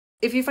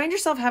If you find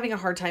yourself having a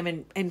hard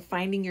time and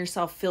finding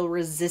yourself feel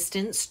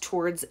resistance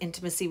towards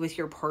intimacy with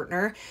your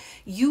partner,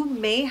 you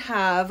may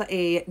have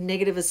a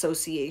negative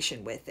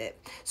association with it.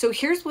 So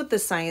here's what the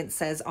science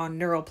says on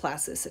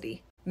neuroplasticity.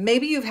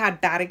 Maybe you've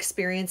had bad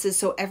experiences.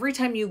 So every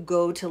time you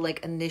go to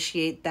like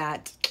initiate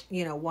that,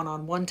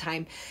 one-on-one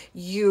time,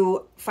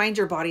 you find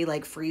your body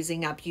like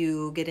freezing up.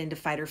 You get into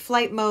fight or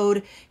flight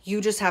mode. You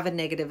just have a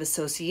negative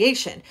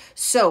association.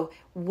 So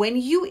when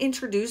you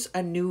introduce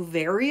a new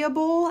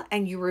variable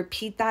and you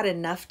repeat that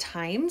enough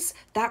times,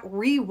 that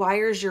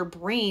rewires your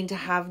brain to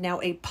have now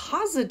a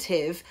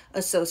positive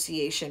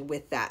association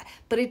with that.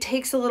 But it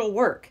takes a little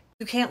work.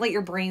 You can't let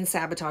your brain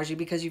sabotage you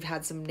because you've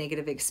had some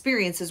negative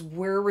experiences.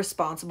 We're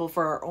responsible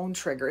for our own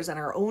triggers and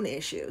our own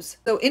issues.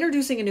 So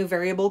introducing a new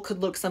variable could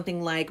look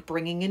something like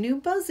bringing a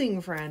new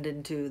buzzing friend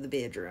into the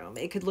bedroom.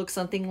 It could look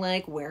something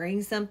like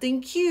wearing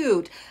something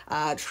cute,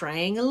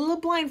 trying a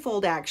little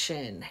blindfold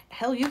action.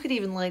 Hell, you could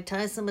even like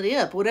tie somebody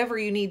up, whatever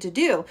you need to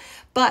do.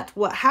 But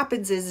what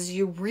happens is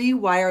you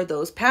rewire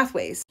those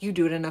pathways. You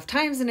do it enough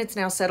times and it's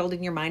now settled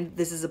in your mind.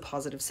 This is a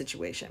positive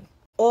situation.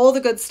 All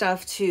the good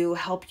stuff to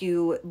help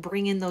you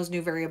bring in those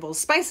new variables,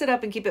 spice it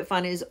up and keep it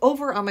fun is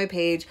over on my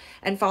page,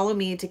 and follow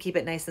me to keep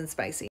it nice and spicy.